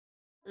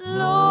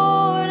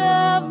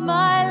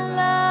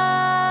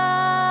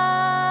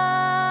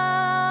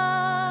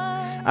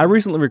I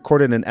recently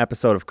recorded an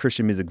episode of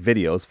Christian Music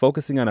Videos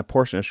focusing on a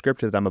portion of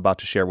scripture that I'm about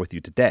to share with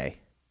you today.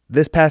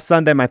 This past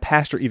Sunday, my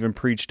pastor even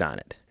preached on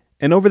it.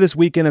 And over this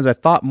weekend, as I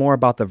thought more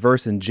about the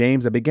verse in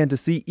James, I began to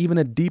see even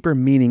a deeper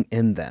meaning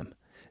in them.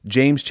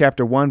 James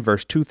chapter 1,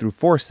 verse 2 through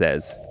 4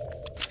 says,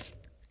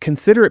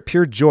 "Consider it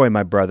pure joy,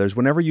 my brothers,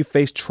 whenever you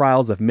face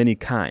trials of many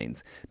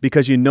kinds,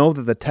 because you know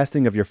that the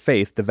testing of your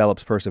faith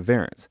develops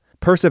perseverance.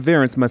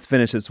 Perseverance must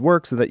finish its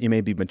work so that you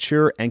may be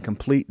mature and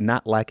complete,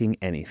 not lacking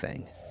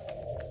anything."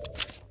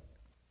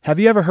 Have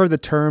you ever heard the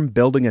term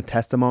building a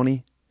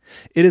testimony?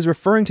 It is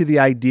referring to the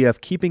idea of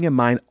keeping in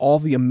mind all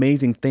the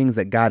amazing things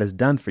that God has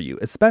done for you,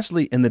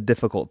 especially in the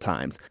difficult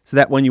times, so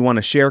that when you want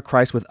to share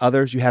Christ with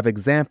others, you have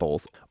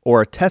examples or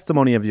a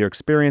testimony of your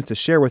experience to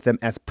share with them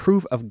as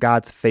proof of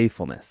God's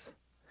faithfulness.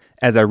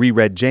 As I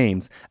reread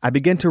James, I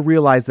began to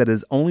realize that it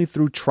is only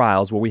through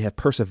trials where we have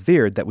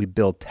persevered that we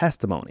build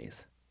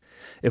testimonies.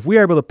 If we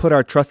are able to put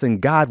our trust in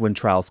God when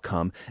trials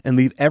come and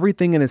leave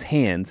everything in His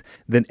hands,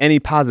 then any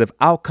positive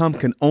outcome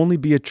can only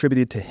be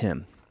attributed to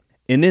Him.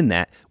 And in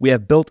that, we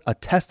have built a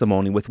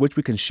testimony with which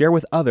we can share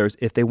with others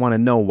if they want to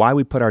know why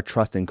we put our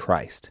trust in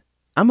Christ.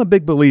 I'm a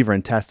big believer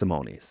in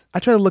testimonies. I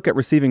try to look at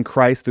receiving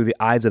Christ through the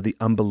eyes of the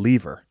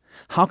unbeliever.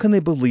 How can they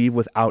believe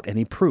without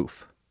any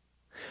proof?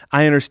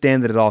 I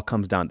understand that it all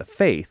comes down to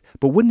faith,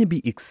 but wouldn't it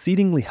be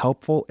exceedingly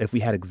helpful if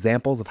we had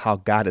examples of how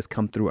God has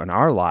come through in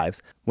our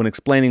lives when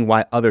explaining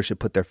why others should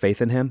put their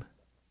faith in Him?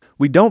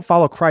 We don't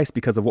follow Christ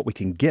because of what we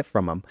can get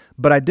from Him,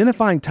 but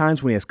identifying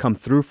times when He has come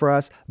through for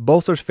us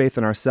bolsters faith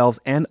in ourselves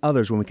and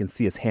others when we can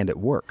see His hand at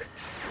work.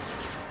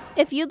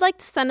 If you'd like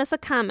to send us a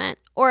comment,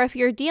 or if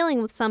you're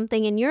dealing with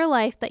something in your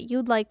life that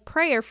you'd like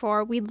prayer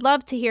for, we'd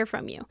love to hear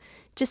from you.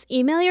 Just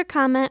email your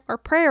comment or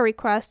prayer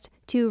request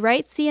to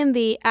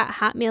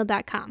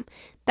writecmv@hotmail.com.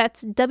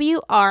 That's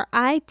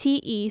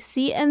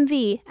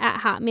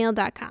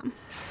WRITECMV@hotmail.com.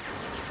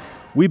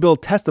 We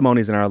build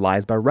testimonies in our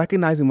lives by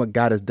recognizing what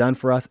God has done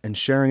for us and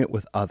sharing it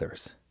with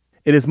others.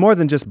 It is more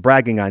than just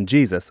bragging on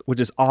Jesus, which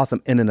is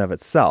awesome in and of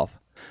itself,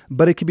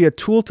 but it can be a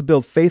tool to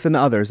build faith in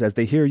others as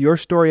they hear your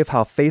story of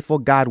how faithful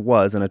God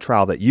was in a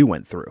trial that you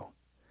went through.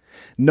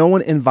 No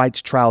one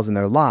invites trials in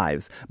their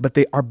lives, but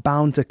they are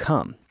bound to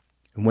come.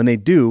 And when they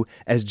do,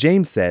 as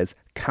James says,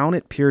 count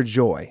it pure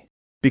joy.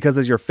 Because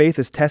as your faith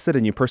is tested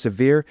and you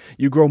persevere,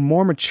 you grow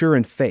more mature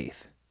in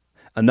faith.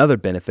 Another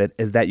benefit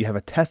is that you have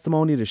a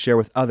testimony to share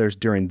with others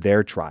during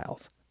their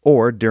trials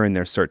or during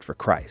their search for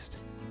Christ.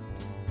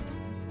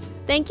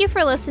 Thank you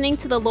for listening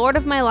to the Lord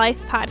of My Life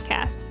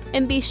podcast,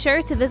 and be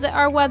sure to visit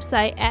our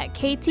website at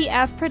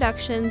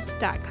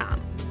ktfproductions.com.